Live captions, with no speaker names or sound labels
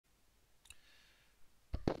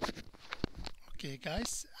Okay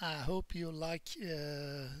guys, I hope you like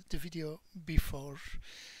the video before,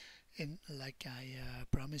 and like I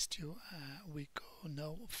promised you, we go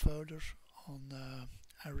now further on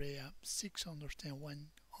area 601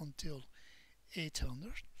 until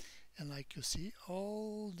 800, and like you see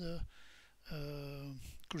all the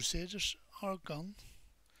Crusaders are gone,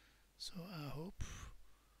 so I hope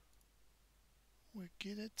we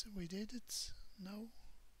get it, we did it. No.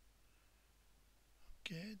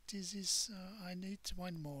 Okay, this is I need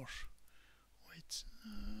one more. Wait,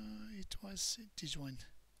 it was this one.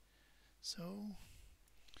 So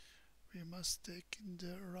we must take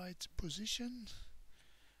the right position.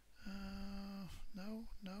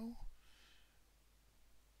 No.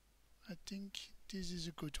 I think this is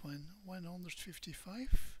a good one.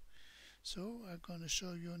 155. So I'm gonna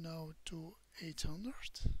show you now to 800.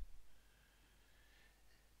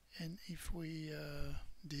 And if we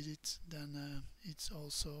did it, then it's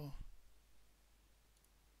also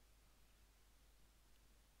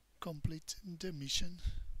complete the mission.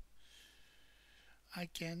 I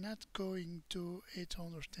cannot go into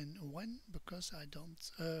 801 because I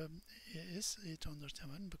don't yes,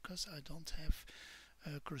 801 because I don't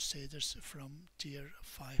have Crusaders from tier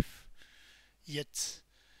 5 yet.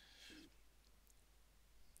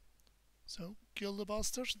 So kill the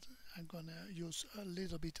bastards. I'm gonna use a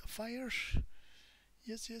little bit of fire.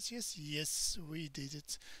 Yes, we did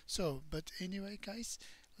it. So, but anyway guys,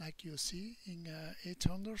 like you see in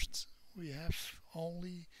 800 we have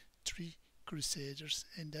only 3 Crusaders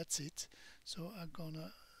and that's it. So I'm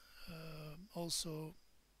gonna also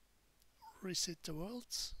reset the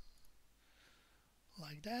world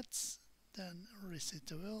like that, then reset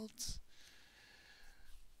the world,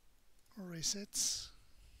 reset,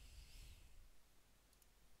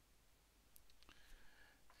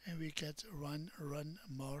 and we get run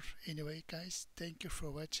more. Anyway guys, thank you for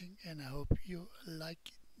watching and I hope you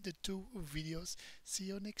like the 2 videos. See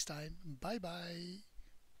you next time. Bye bye.